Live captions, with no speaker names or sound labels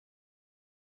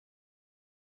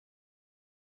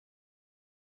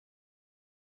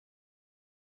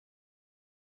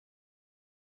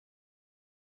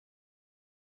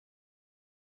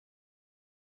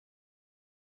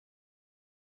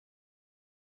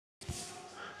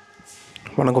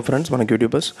வணக்கம் ஃப்ரெண்ட்ஸ், வணக்கம்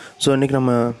YouTubers. So இன்றைக்கி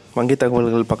நம்ம வங்கி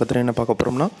தகவல்கள் பக்கத்தில் என்ன பார்க்க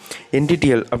போகிறோம்னா,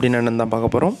 NDTL அப்படின்னு என்னென்னு தான்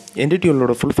பார்க்க போகிறோம்.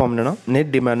 NDTLோட ஃபுல் ஃபார்ம் என்னென்னா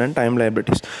net demand and time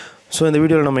liabilities. So இந்த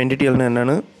வீடியோவில் நம்ம NDTLன்னு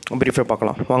என்னென்னு ப்ரீஃபாக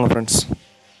பார்க்கலாம். வாங்க ஃப்ரெண்ட்ஸ்.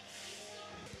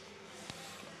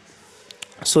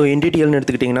 ஸோ NDTLன்னு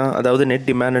எடுத்துக்கிட்டிங்கன்னா, அதாவது net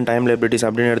demand and time liabilities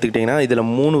அப்படின்னு எடுத்துக்கிட்டிங்கன்னா, இதில்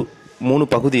மூணு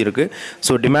பகுதி இருக்குது.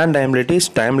 So demand liabilities,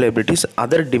 time liabilities,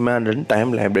 other demand and time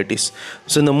liabilities.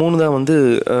 So இந்த மூணு தான் வந்து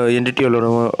NDTLோட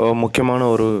முக்கியமான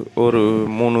ஒரு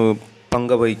மூணு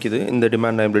பங்கை வகிக்குது. இந்த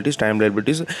demand liabilities, time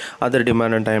liabilities, other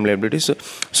demand and time liabilities.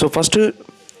 So first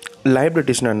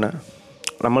லைபிலிட்டிஸ்னால் என்ன?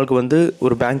 நம்மளுக்கு வந்து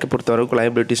ஒரு பேங்க்கை பொறுத்தவரைக்கும்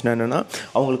லைபிலிட்டிஸ்னால் என்னென்னா,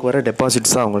 அவங்களுக்கு வர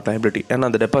டெபாசிட்ஸ் தான் அவங்களுக்கு லைபிலிட்டி. ஏன்னா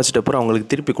அந்த டெபாசிட் அப்புறம்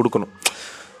அவங்களுக்கு திருப்பி கொடுக்கணும்,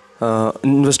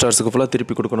 இன்வெஸ்டர்ஸுக்கு ஃபுல்லாக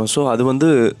திருப்பி கொடுக்கணும். ஸோ அது வந்து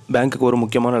பேங்க்குக்கு ஒரு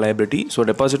முக்கியமான லைபிலிட்டி. ஸோ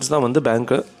டெபாசிட்ஸ் தான் வந்து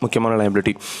பேங்க்கு முக்கியமான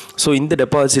லைபிலிட்டி. ஸோ இந்த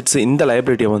டெபாசிட்ஸ், இந்த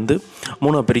லைபிலிட்டியை வந்து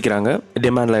மூணாக பிரிக்கிறாங்க: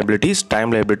 demand liabilities,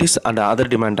 time liabilities and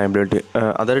other demand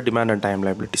and time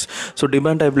liabilities. So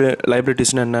demand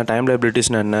லைபிலிட்டிஸ்னால் என்ன, டைம்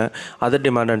லைபிலிட்டிஸ்னால் என்ன, other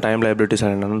demand and time liabilities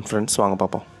என்னென்னு ஃப்ரெண்ட்ஸ் வாங்க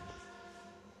பார்ப்போம்.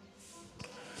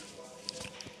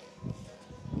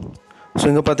 ஸோ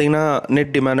இங்கே பார்த்தீங்கன்னா net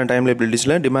demand and time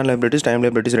லைபிலிட்டிஸில் demand liabilities, time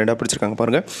liabilities ரெண்டாக பிடிச்சிருக்காங்க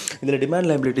பாருங்கள். இதில் டிமாண்ட்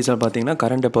லைபிலிட்டிஸில் பார்த்தீங்கன்னா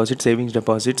current deposit, savings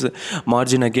deposits,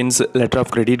 margin against letter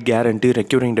of credit, guarantee,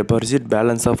 recurring deposit,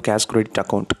 balance of cash credit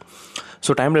account.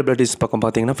 So time liabilities பக்கம்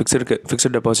பார்த்தீங்கன்னா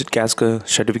fixed deposit, cash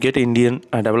certificate, Indian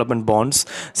development bonds,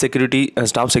 security,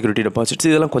 staff security deposits,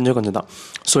 இதெல்லாம் கொஞ்சம் தான்.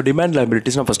 So demand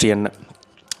லைபிலிட்டிஸ்னால் first என்ன?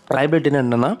 லைபிலிட்டினா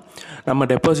என்னென்னா, நம்ம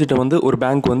டெபாசிட்டை வந்து ஒரு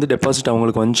பேங்க் வந்து டெபாசிட்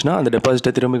அவங்களுக்கு வந்துச்சுன்னா அந்த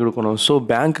டெபாசிட்டை திரும்பி கொடுக்கணும். ஸோ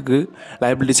பேங்க்குக்கு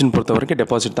லைபிலிட்டிஸ்ன்னு பொறுத்த வரைக்கும்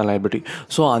டெபாசிட் தான் லைபிலிட்டி.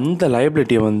 ஸோ அந்த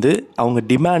லைபிலிட்டியை வந்து அவங்க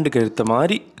டிமாண்டுக்கு ஏற்ற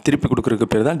மாதிரி திருப்பி கொடுக்குறதுக்கு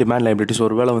பேர் தான் டிமாண்ட் லைபிலிட்டிஸ்.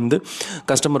 ஒரு வேளை வந்து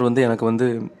கஸ்டமர் வந்து எனக்கு வந்து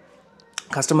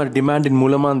கஸ்டமர் டிமாண்டின்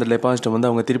மூலமாக அந்த டெபாசிட்டை வந்து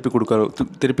அவங்க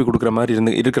திருப்பி கொடுக்குற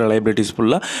மாதிரி இருக்கிற லைபிலிட்டிஸ்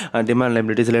ஃபுல்லாக டிமாண்ட்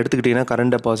லைபிலிட்டிஸில் எடுத்துக்கிட்டிங்கன்னா,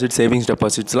 current deposit, savings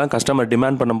டெபாசிட்ஸ்லாம் customer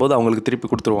demand பண்ணும்போது அவங்களுக்கு திருப்பி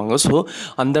கொடுத்துருவாங்க. ஸோ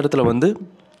அந்த இடத்துல வந்து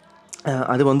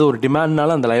அது வந்து ஒரு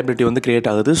டிமாண்ட்னால அந்த லைபிலிட்டி வந்து க்ரியேட்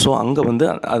ஆகுது. ஸோ அங்கே வந்து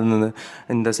அது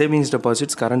இந்த சேவிங்ஸ்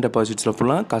டெபாசிட்ஸ், கரண்ட் டெபாசிட்ஸில்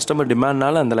ஃபுல்லாக கஸ்டமர்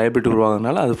டிமாண்ட்னால அந்த லைபிலிட்டி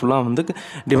உருவாகிறதுனால அது ஃபுல்லாக வந்து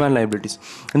டிமாண்ட் லைபிலிட்டிஸ்.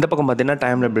 இந்த பக்கம் பார்த்திங்கன்னா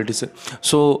டைம் லைபிலிட்டிஸ்.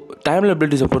 ஸோ டைம்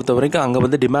லைபிலிட்டிஸை பொறுத்த வரைக்கும் அங்கே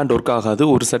வந்து டிமாண்ட் ஒர்க் ஆகாது.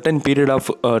 ஒரு சர்டன் பீரியட்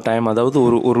ஆஃப் டைம், அதாவது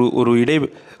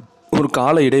ஒரு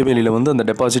கால இடைவெளியில் வந்து அந்த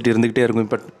டெபாசிட் இருந்துக்கிட்டே இருக்கும்.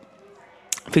 இப்போ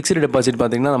ஃபிக்ஸ்டு டெபாசிட்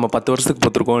பார்த்திங்கன்னா நம்ம 10 வருஷத்துக்கு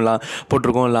போட்டிருக்கோம்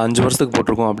இல்லை 5 வருஷத்துக்கு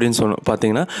போட்டிருக்கோம் அப்படின்னு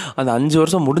பார்த்திங்கன்னா, அந்த 5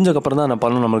 வருஷம் முடிஞ்சக்கப்புறம் தான் அந்த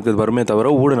பணம் நம்மளுக்கு வருமே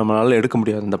தவிர நம்மளால் எடுக்க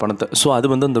முடியாது அந்த பணத்தை. ஸோ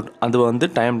அது வந்து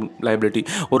டைம் லைபிலிட்டி.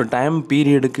 ஒரு டைம்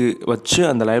பீரியடுக்கு வச்சு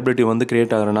அந்த லைபிலிட்டி வந்து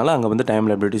கிரியேட் ஆகிறனால அங்கே வந்து டைம்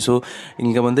லைபிலிட்டி. ஸோ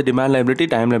இங்கே வந்து டிமாண்ட் லைபிலிட்டி,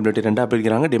 டைம் லைபிலிட்டி ரெண்டாக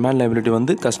பிரிக்கிறாங்க. டிமாண்ட் லைபிலிட்டி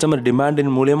வந்து கஸ்டமர்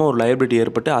டிமாண்டின் மூலியமாக ஒரு லைபிலிட்டி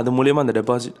ஏற்பட்டு அது மூலியமாக அந்த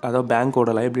டெபாசிட், அதாவது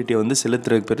பேங்க்கோட லைபிலிட்டியை வந்து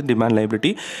செலுத்துறதுக்கு பேர் டிமாண்ட்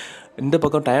லைபிலிட்டி. இந்த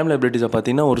பக்கம் டைம் லைபிலிட்டிஸை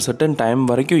பார்த்திங்கன்னா, ஒரு சர்டன் டைம்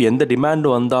வரைக்கும் எந்த டிமாண்டு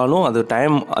வந்தாலும்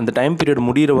அந்த டைம் பீரியட்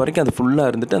முடிகிற வரைக்கும் அது ஃபுல்லாக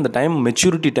இருந்துட்டு, அந்த டைம்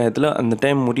மெச்சூரிட்டி டயத்தில், அந்த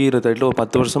டைம் முடிகிற டயத்தில் ஒரு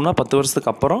 10 வருஷம்னா 10 வருஷத்துக்கு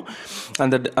அப்புறம்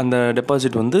அந்த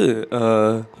டெபாசிட் வந்து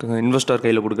இன்வெஸ்டர்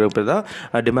கையில் கொடுக்குற பேர்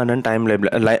தான் demand and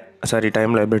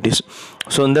time liabilities.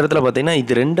 So இந்த இடத்துல பார்த்திங்கன்னா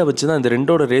இது ரெண்டை வச்சு தான், இந்த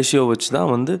ரெண்டோட ரேஷியோ வச்சு தான்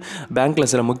வந்து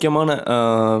பேங்க்கில் சில முக்கியமான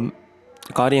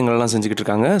காரியங்கள்லாம் செஞ்சுக்கிட்டு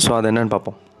இருக்காங்க. ஸோ அது என்னென்னு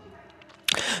பார்ப்போம்.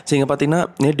 ஸோ இங்கே பார்த்தீங்கன்னா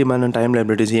net demand and time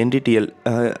liabilities, NDTL.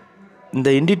 இந்த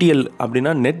NDTL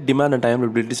அப்படின்னா net demand and time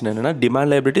liabilities என்னென்னா,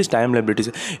 டிமாண்ட் லைபிலிட்டிஸ், டைம்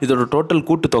லைபிலிட்டிஸ் இதோட டோட்டல்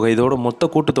கூட்டுத்தொகை, இதோட மொத்த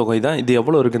கூட்டுத்தொகை தான் இது.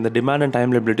 எவ்வளோ இருக்குது இந்த டிமாண்ட் அண்ட்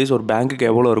டைம் லைபிலிட்டிஸ் ஒரு பேங்க்குக்கு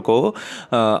எவ்வளோ இருக்கோ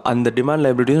அந்த டிமாண்ட்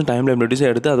லைபிலிட்டிஸும் டைம்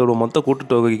லைபிலிட்டிஸும் எடுத்து அதோட மொத்த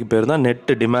கூட்டுத்தொகைக்கு பேர் தான்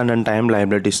net demand and time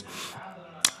liabilities.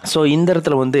 So இந்த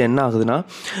இடத்துல வந்து என்ன ஆகுதுன்னா,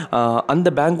 அந்த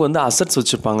பேங்க் வந்து அசட்ஸ்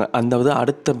வச்சுருப்பாங்க. அதாவது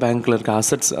அடுத்த பேங்க்கில் இருக்க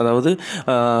அசட்ஸ், அதாவது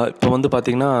இப்போ வந்து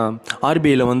பார்த்திங்கன்னா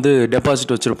RBIயில் வந்து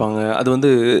டெபாசிட் வச்சுருப்பாங்க. அது வந்து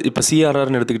இப்போ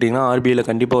CRRன்னு எடுத்துக்கிட்டிங்கன்னா RBIயில்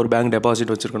கண்டிப்பாக ஒரு பேங்க்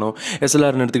டெபாசிட் வச்சுருக்கணும்.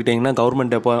 SLRன்னு எடுத்துக்கிட்டிங்கன்னா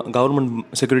கவர்மெண்ட்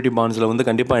செக்யூரிட்டி பாண்ட்ஸில் வந்து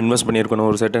கண்டிப்பாக இன்வெஸ்ட் பண்ணியிருக்கணும்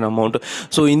ஒரு சர்டன் அமௌண்ட்.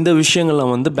 ஸோ இந்த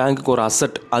விஷயங்கள்லாம் வந்து பேங்க்குக்கு ஒரு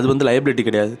அசட், அது வந்து லைபிலிட்டி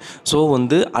கிடையாது. ஸோ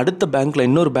வந்து அடுத்த பேங்க்கில்,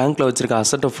 இன்னொரு பேங்க்கில் வச்சுருக்க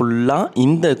அசட்டை ஃபுல்லாக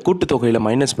இந்த கூட்டுத்தொகையில்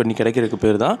மைனஸ் பண்ணி கிடைக்கிறதுக்கு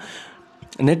பேர் தான்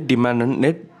net demand and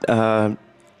net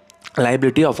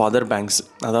liability of other banks.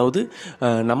 அதாவது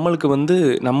நம்மளுக்கு வந்து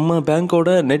நம்ம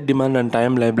பேங்க்கோட நெட் டிமாண்ட் அண்ட்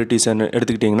டைம் லைபிலிட்டிஸ்ன்னு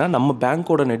எடுத்துக்கிட்டிங்கன்னா, நம்ம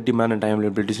பேங்க்கோட நெட் டிமாண்ட் அண்ட் டைம்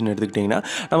லைபிலிட்டிஸ்ன்னு எடுத்துக்கிட்டிங்கன்னா,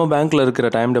 நம்ம பேங்க்கில் இருக்கிற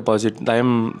time deposit,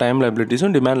 time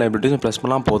லைபிலிட்டிஸும் demand லைபிலிட்டிஸும் plus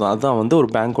பண்ணால் போதும். அதுதான் வந்து ஒரு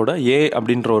பேங்க்கோட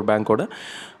அப்படின்ற ஒரு பேங்க்கோட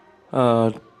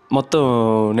மொத்தம்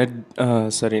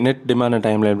net demand and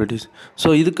time liabilities. So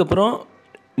இதுக்கப்புறம்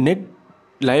net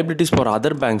liabilities for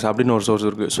other banks அப்படின்னு ஒரு சோர்ஸ்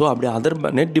இருக்குது. ஸோ அப்படி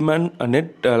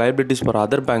net liabilities for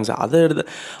other banks அதை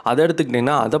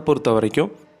எடுத்துக்கிட்டிங்கன்னா, அதை பொறுத்த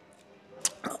வரைக்கும்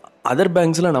அதர்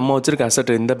பேங்க்ஸில் நம்ம வச்சுருக்க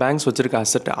அசட், இந்த பேங்க்ஸ் வச்சுருக்க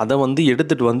அசட், அதை வந்து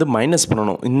எடுத்துகிட்டு வந்து மைனஸ்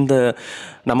பண்ணணும். இந்த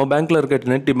நம்ம பேங்க்கில்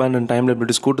இருக்க net demand and time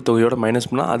liabilities கூட்டுத்தொகையோட minus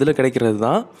பண்ணால் அதில் கிடைக்கிறது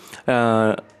தான்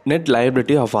net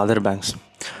liability of other banks.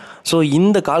 So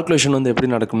இந்த கால்குலேஷன் வந்து எப்படி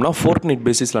நடக்கும்னா ஃபோர்ட்நைட்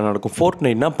பேசிஸில் நடக்கும்.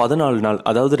 ஃபோர்ட்நைட்னா 14 நாள்,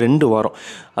 அதாவது 2 வாரம்.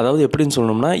 அதாவது எப்படின்னு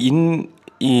சொல்லணும்னா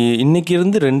இன்னைக்கு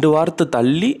இருந்து 2 வாரத்தை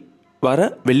தள்ளி வர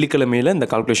வெள்ளிக்கிழமையில் இந்த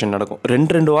கால்குலேஷன் நடக்கும்.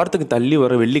 2 வாரத்துக்கு தள்ளி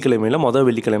வர வெள்ளிக்கிழமையில்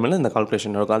வெள்ளிக்கிழமையில் இந்த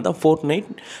கால்குலேஷன் நடக்கும். அதுதான்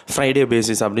ஃபோர்ட்நைட் ஃப்ரைடே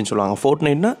பேசிஸ் அப்படின்னு சொல்லுவாங்க.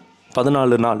 ஃபோர்ட்நைட்னா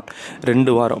 14 நாள்,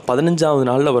 2 வாரம். 15வது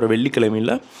நாளில் வர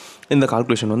வெள்ளிக்கிழமையில் இந்த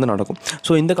கால்குலேஷன் வந்து நடக்கும்.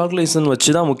 ஸோ இந்த கால்குலேஷன் வச்சு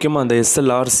தான் முக்கியமாக அந்த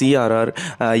எஸ்எல்ஆர், சிஆர்ஆர்,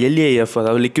 எல்ஏஎஃப்,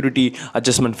 அதாவது லிக்விடிட்டி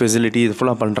அட்ஜஸ்ட்மெண்ட் ஃபெசிலிட்டி இது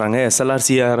ஃபுல்லாக பண்ணுறாங்க. எஸ்எல்ஆர்,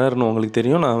 சிஆர்ஆர்னு உங்களுக்கு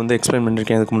தெரியும், நான் வந்து எக்ஸ்பிளைன்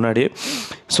பண்ணியிருக்கேன் இதுக்கு முன்னாடி.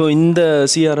 ஸோ இந்த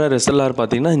சிஆர்ஆர், எஸ்எல்ஆர்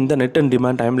பார்த்திங்கன்னா இந்த net and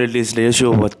demand time liabilities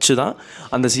ratio வச்சு தான்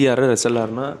அந்த சிஆர்ஆர்,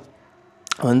 எஸ்எல்ஆர்னா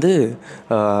வந்து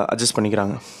அட்ஜஸ்ட்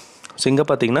பண்ணிக்கிறாங்க. ஸோ இங்கே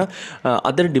பார்த்திங்கன்னா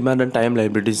other demand and time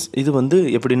liabilities, இது வந்து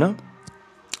எப்படின்னா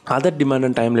other demand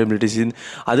and time liabilities,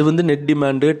 அது வந்து நெட்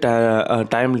டிமாண்டு,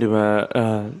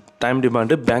 டைம்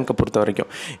டிமாண்டு பேங்க்கை பொறுத்த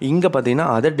வரைக்கும். இங்கே பார்த்தீங்கன்னா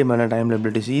other demand and time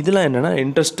liabilities, இதெல்லாம் என்னென்னா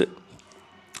இன்ட்ரெஸ்ட்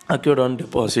அக்யூர்ட் ஆன்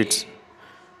டெபாசிட்ஸ்.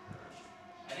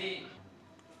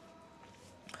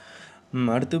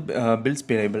 அடுத்து பில்ஸ்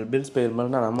பேயபிள். பில்ஸ்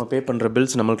பேயபிள்னால் நம்ம பே பண்ணுற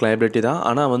பில்ஸ் நம்மளுக்கு லைபிலிட்டி தான்,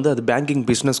 ஆனால் வந்து அது பேங்கிங்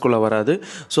பிஸ்னஸ்குள்ளே வராது.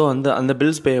 ஸோ அந்த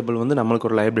பில்ஸ் பேயபிள் வந்து நம்மளுக்கு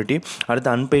ஒரு லைபிலிட்டி. அடுத்து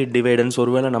அன்பெய்ட் டிவைடன்ஸ்,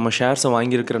 ஒருவேளை நம்ம ஷேர்ஸை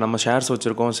வாங்கியிருக்கிற, நம்ம ஷேர்ஸ்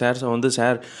வச்சுருக்கோம், ஷேர்ஸை வந்து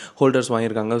ஷேர் ஹோல்டர்ஸ்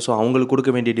வாங்கியிருக்காங்க, ஸோ அவங்களுக்கு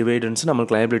கொடுக்க வேண்டிய டிவைடன்ஸ்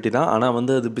நம்மளுக்கு லைபிலிட்டி தான், ஆனால்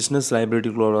வந்து அது பிஸ்னஸ்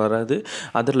லைபிலிட்டிக்குள்ளே வராது,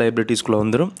 அதர் லைபிலிட்டிஸ்குள்ளே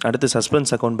வந்துடும். அடுத்து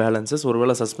சஸ்பென்ஸ் அக்கௌண்ட் பேலன்சஸ்,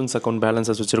 ஒருவேளை சஸ்பென்ஸ் அக்கௌண்ட்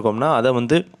பேலன்சஸ் வச்சுருக்கோம்னா அதை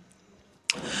வந்து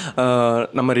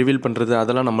நம்ம ரிவீல் பண்ணுறது,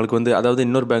 அதெல்லாம் நம்மளுக்கு வந்து, அதாவது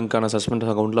இன்னொரு பேங்க்கான சஸ்பெண்ட்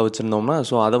அக்கௌண்ட்டில் வச்சுருந்தோம்னா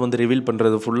ஸோ அதை வந்து ரிவீல்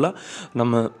பண்ணுறது ஃபுல்லாக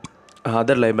நம்ம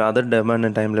other demand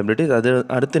and time liabilities.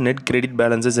 அடுத்து net credit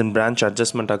balances and branch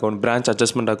adjustment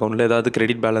அக்கௌண்ட்டில் ஏதாவது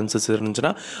கிரெடிட் பேலன்சஸ்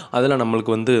இருந்துச்சுன்னா அதில்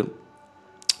நம்மளுக்கு வந்து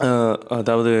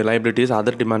அதாவது liabilities,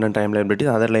 other demand and time liabilities,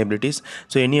 other liabilities.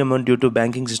 So any amount due to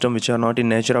banking system which are not in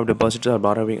nature of deposits R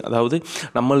borrowing, அதாவது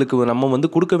நம்ம வந்து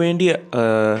கொடுக்க வேண்டிய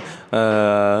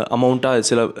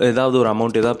அமௌண்ட்டாக ஏதாவது ஒரு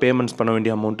அமௌண்ட், ஏதாவது பேமெண்ட்ஸ் பண்ண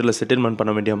வேண்டிய அமௌண்ட்டு, இல்லை செட்டில்மெண்ட்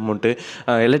பண்ண வேண்டிய அமௌண்ட்டு,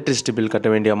 எலக்ட்ரிசிட்டி பில் கட்ட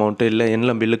வேண்டிய அமௌண்ட்டு, இல்லை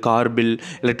என்ன bill, car bill,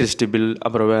 electricity bill,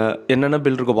 அப்புறம் என்னென்ன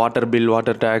பில் இருக்கும், வாட்டர் பில்,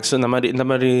 வாட்டர் டேக்ஸ், இந்த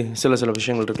மாதிரி சில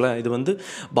விஷயங்கள் இருக்குல்ல, இது வந்து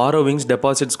பாரோவிங்ஸ்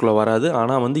டெபாசிட்ஸ்குள்ளே வராது.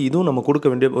 ஆனால் வந்து இதுவும் நம்ம கொடுக்க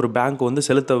வேண்டிய, ஒரு பேங்க் வந்து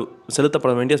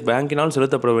செலுத்தப்பட வேண்டிய, பேங்கினால்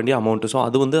செலுத்தப்பட வேண்டிய அமௌண்ட்டு. ஸோ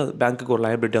அது வந்து பேங்க்குக்கு ஒரு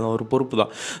லைபிலிட்டி தான், ஒரு பொறுப்பு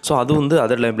தான். ஸோ அது வந்து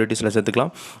அதர் லைபிலிட்டிஸில்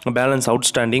சேர்த்துக்கலாம். பேலன்ஸ்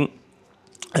அவுட்ஸ்டாண்டிங்,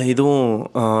 இதுவும்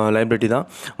லைபிலிட்டி தான்.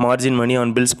 Margin money on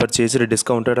bills purchased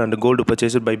discounted and gold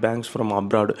purchased by banks from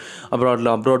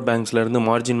abroad பேங்க்ஸ்லேருந்து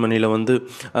margin மணியில் வந்து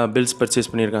பில்ஸ் பர்ச்சேஸ்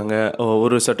பண்ணியிருக்காங்க,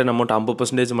 ஒரு சர்டன் அமௌண்ட்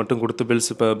 50% மட்டும் கொடுத்து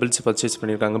பில்ஸ் பர்ச்சேஸ்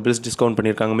பண்ணியிருக்காங்க, பில்ஸ் டிஸ்கவுண்ட்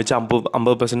பண்ணியிருக்காங்க, மிச்சம்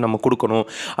 50% நம்ம கொடுக்கணும்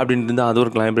அப்படின்ட்டு அது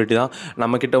ஒரு லைபிலிட்டி தான்.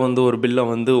 நம்மக்கிட்ட வந்து ஒரு பில்லை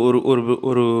வந்து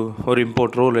ஒரு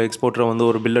இம்போர்ட்டரோ ஒரு எக்ஸ்போர்ட்டரோ வந்து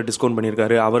ஒரு பில்லை டிஸ்கவுண்ட்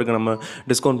பண்ணியிருக்காரு, அவருக்கு நம்ம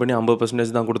டிஸ்கவுண்ட் பண்ணி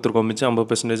 50% தான் கொடுத்துருக்கோம், மிச்சம்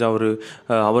 50%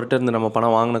 அவர்கிட்ட இருந்து நம்ம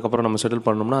பணம் வாங்கினதுக்கப்புறம் நம்ம செட்டில்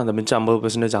பண்ணோம்னா அந்த மிச்சம்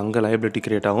 50% அங்கே லைபிலிட்டி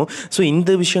கிரியேட் ஆகும். ஸோ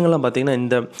இந்த விஷயங்கள்லாம்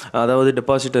பார்த்திங்கன்னா அதாவது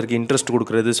டெபாசிட்டருக்கு இன்ட்ரெஸ்ட்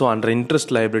கொடுக்குறது, ஸோ அந்த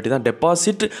இன்ட்ரெஸ்ட் லைபிலிட்டி தான்.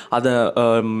 டெபாசிட் அதை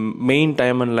மெயின்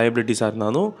டைம் அண்ட் லைபிலிட்டிஸாக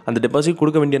இருந்தாலும் அந்த டெபாசிட்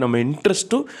கொடுக்க வேண்டிய நம்ம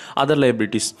இன்ட்ரெஸ்ட்டும் அதர்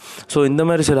லைபிலிட்டிஸ். ஸோ இந்த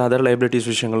மாதிரி சில அதர் லைபிலிட்டிஸ்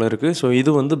விஷயங்களும் இருக்குது. ஸோ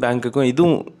இது வந்து பேங்க்குக்கும்,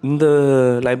 இதுவும் இந்த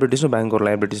லைபிலிட்டிஸும் பேங்க் ஒரு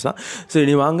லைபிலிட்டிஸ் தான். ஸோ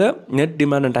இனி வாங்க net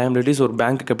demand and time liabilities ஒரு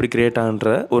பேங்க்குக்கு எப்படி கிரியேட்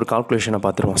ஆகுன்ற ஒரு கால்குலேஷனை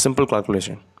பார்த்துருவோம், சிம்பிள்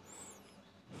கால்குலேஷன்.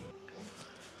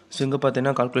 ஸோ இங்கே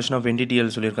பார்த்தீங்கன்னா கால்குலேஷன் ஆஃப் என்டிடிஎல்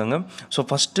சொல்லியிருக்காங்க. ஸோ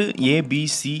ஃபஸ்ட்டு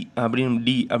ஏபிசி அப்படின்னு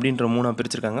டி அப்படின்ற 3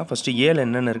 பிரிச்சிருக்காங்க. ஃபஸ்ட்டு ஏல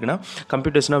என்னென்ன இருக்குன்னா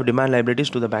computation of demand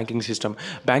liabilities to the banking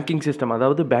system,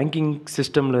 அதாவது பேங்கிங்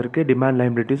சிஸ்டமில் இருக்க டிமாண்ட்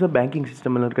லைபிலிட்டிஸும் பேங்கிங்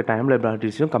சிஸ்டமில் இருக்க டைம்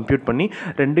லைபிலிட்டிஸையும் கம்ப்யூட் பண்ணி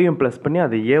ரெண்டையும் ப்ளஸ் பண்ணி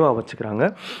அதை ஏவாக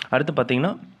வச்சுக்கிறாங்க. அடுத்து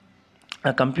பார்த்தீங்கன்னா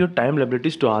compute time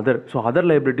liabilities to other. So other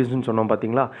லைபிலிட்டிஸ்னு சொன்னோம்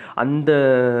பார்த்தீங்களா, அந்த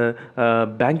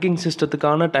banking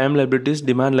சிஸ்டத்துக்கான time liabilities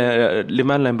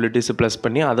demand liabilities plus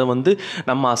பண்ணி அதை வந்து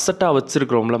நம்ம அசட்டாக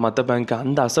வச்சுருக்கிறோம்ல மற்ற பேங்க்,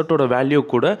 அந்த அசட்டோட வேல்யூ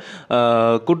கூட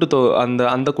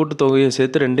அந்த கூட்டுத்தொகையை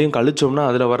சேர்த்து ரெண்டையும் கழிச்சோம்னா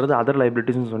அதில் வர்றது அதர்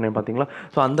லைபிலிட்டிஸ்னு சொன்னேன் பார்த்தீங்களா.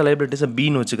 ஸோ அந்த லைபிலிட்டிஸை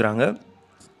பின்னு வச்சுக்கிறாங்க.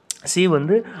 சி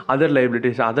வந்து அதர்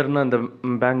லைபிலிட்டிஸ், அதர்னால் அந்த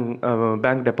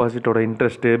பேங்க் டெபாசிட்டோட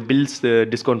இன்ட்ரெஸ்ட்டு, பில்ஸ்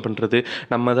டிஸ்கவுண்ட் பண்ணுறது,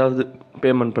 நம்ம ஏதாவது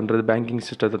பேமெண்ட் பண்ணுறது பேங்கிங்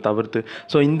சிஸ்டத்தை தவிர்த்து.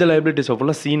 ஸோ இந்த லைபிலிட்டிஸை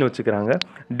ஃபுல்லாக சீன்னு வச்சுக்கிறாங்க.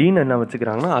 டீன்னு என்ன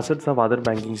வச்சுக்கிறாங்கன்னா assets of other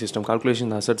banking system,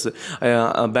 calculation assets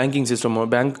banking system,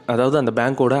 அதாவது அந்த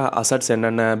பேங்க்கோட அசட்ஸ்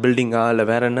என்னென்ன, பில்டிங்கா இல்லை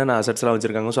வேறு என்னென்ன அசட்ஸ்லாம்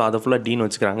வச்சுருக்காங்க, ஸோ அதை ஃபுல்லாக டீன்னு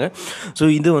வச்சுக்கிறாங்க. ஸோ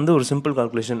இது வந்து ஒரு சிம்பிள்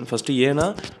கால்குலேஷன். ஃபஸ்ட்டு ஏன்னா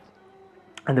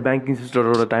அந்த பேங்கிங்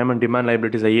சிஸ்டரோட டைம் அண்ட் டிமாண்ட்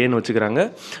லைபிலிட்டிஸை ஏன்னு வச்சுக்கிறாங்க,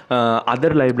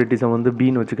 அதர் லைபிலிட்டிஸை வந்து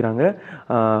பின்னு வச்சுக்கிறாங்க.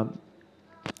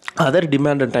 Other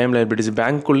demand and time liabilities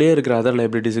பேங்க்குள்ளேயே இருக்கிற அதர்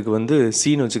லைபிலிட்டிஸுக்கு வந்து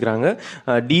சின்னு வச்சுக்கிறாங்க,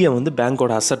 டியை வந்து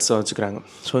பேங்க்கோட அசட்ஸை வச்சுக்கிறாங்க.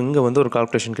 ஸோ இங்கே வந்து ஒரு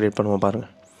கால்குலேஷன் க்ரியேட் பண்ணுவோம்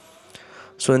பாருங்கள்.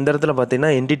 ஸோ இந்த இடத்துல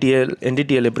பார்த்தீங்கன்னா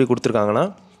என்டிடிஎல் எப்படி கொடுத்துருக்காங்கன்னா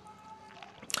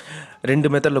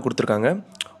 2 மெத்தடில் கொடுத்துருக்காங்க.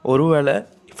 ஒருவேளை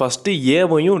ஃபஸ்ட்டு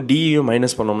ஏவையும் டியையும்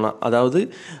மைனஸ் பண்ணோம்னா, அதாவது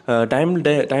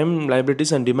time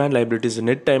liabilities and demand liabilities,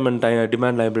 net time and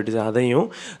demand liabilities அதையும்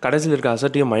கடைசியில் இருக்க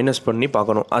அசட்டையும் மைனஸ் பண்ணி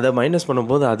பார்க்கணும். அதை மைனஸ்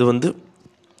பண்ணும்போது அது வந்து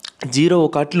 0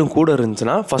 காட்டிலும் கூட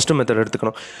இருந்துச்சுன்னா ஃபஸ்ட்டு மெத்தட்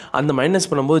எடுத்துக்கணும். அந்த மைனஸ்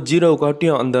பண்ணும்போது 0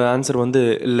 காட்டியும் அந்த ஆன்சர் வந்து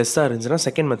லெஸ்ஸாக இருந்துச்சுன்னா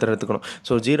செகண்ட் மெத்தட் எடுத்துக்கணும்.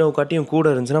 ஸோ 0 காட்டியும் கூட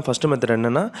இருந்துச்சுன்னா ஃபஸ்ட்டு மெத்தட்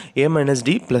என்னென்னா A -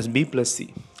 D + B + C,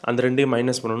 அந்த ரெண்டையும்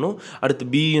மைனஸ் பண்ணணும். அடுத்து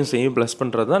பியும் சியும் ப்ளஸ்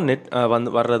பண்ணுறது தான்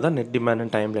வர்றது தான் net demand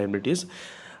and time liabilities.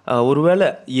 ஒருவேளை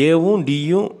ஏவும்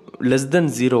டியும்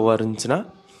 <0 இருந்துச்சுன்னா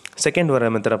செகண்ட் வர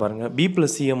மெத்தடை பாருங்கள். B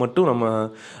 + Cயை மட்டும் நம்ம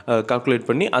கால்குலேட்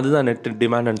பண்ணி அதுதான் net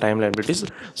demand and time liabilities.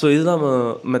 So இதுதான்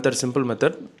மெத்தட், சிம்பிள்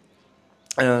மெத்தட்,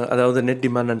 அதாவது net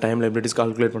demand and time liabilities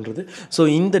calculate பண்ணுறது. ஸோ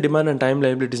இந்த demand and time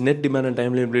liabilities, net demand and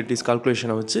time liabilities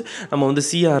கால்குலேஷனை வச்சு நம்ம வந்து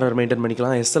CRR மெயின்டைன்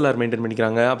பண்ணிக்கலாம், SLR மெயின்டைன்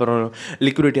பண்ணிக்கிறாங்க, அப்புறம்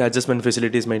லிக்விடிட்டி அட்ஜஸ்ட்மெண்ட்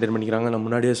ஃபெசிலிட்டிஸ் மெயின்டைன் பண்ணிக்கிறாங்க, நான்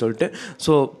முன்னாடியே சொல்லிட்டு.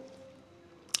 ஸோ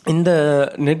இந்த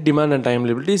net demand and time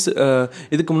liabilities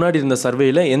இதுக்கு முன்னாடி இருந்த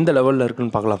சர்வேயில் எந்த லெவலில்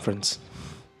இருக்குதுன்னு பார்க்கலாம் ஃப்ரெண்ட்ஸ்.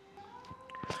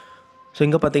 ஸோ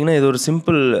இங்கே பார்த்தீங்கன்னா இது ஒரு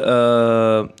சிம்பிள்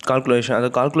கால்குலேஷன், அந்த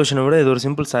கால்குலேஷனை விட இது ஒரு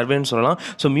சிம்பிள் சர்வேன்னு சொல்லலாம்.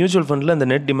 ஸோ மியூச்சுவல் ஃபண்டில் இந்த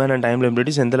net demand and time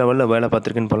liabilities எந்த லெவலில் வேலை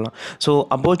பார்த்துருக்குன்னு சொல்லலாம். ஸோ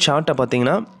அபோட் சார்ட்டை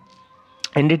பார்த்தீங்கன்னா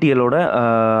NDTLோட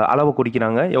அளவை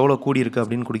குடிக்கிறாங்க, எவ்வளோ கூடி இருக்குது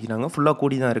அப்படின்னு குடிக்கிறாங்க. ஃபுல்லாக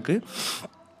கூடி தான் இருக்குது.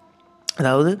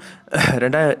 அதாவது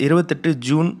 28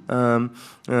 ஜூன்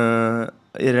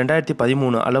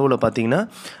 2013 அளவில் பார்த்தீங்கன்னா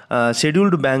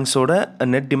scheduled பேங்க்ஸோட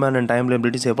net demand and time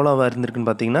liabilities எவ்வளோவா இருந்திருக்குன்னு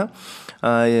பார்த்தீங்கன்னா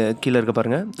கீழே இருக்க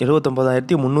பாருங்கள்,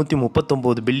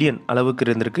 79,339 பில்லியன் அளவுக்கு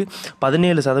இருந்திருக்கு.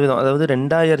 17%, அதாவது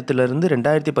 2000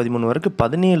 2013 வரைக்கும்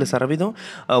 17%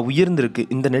 உயர்ந்திருக்கு.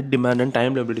 இந்த net demand and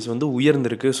time liabilities வந்து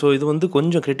உயர்ந்திருக்கு. ஸோ இது வந்து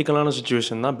கொஞ்சம் கிரிட்டிக்கலான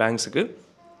சுச்சுவேஷன் தான் பேங்க்ஸுக்கு.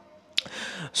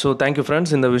 ஸோ தேங்க்யூ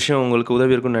ஃப்ரெண்ட்ஸ், இந்த விஷயம் உங்களுக்கு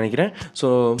உதவி இருக்குன்னு நினைக்கிறேன். ஸோ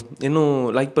இன்னும்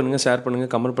லைக் பண்ணுங்கள், ஷேர்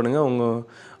பண்ணுங்கள், கமெண்ட் பண்ணுங்கள்,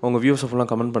 உங்கள் வியூஸ் ஃபுல்லாக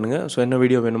கமெண்ட் பண்ணுங்கள். ஸோ என்ன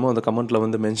வீடியோ வேணுமோ அந்த கமெண்ட்டில்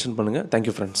வந்து மென்ஷன் பண்ணுங்கள்.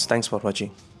 தேங்க்யூ ஃப்ரெண்ட்ஸ், தேங்க்ஸ் ஃபார்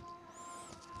வாட்சிங்.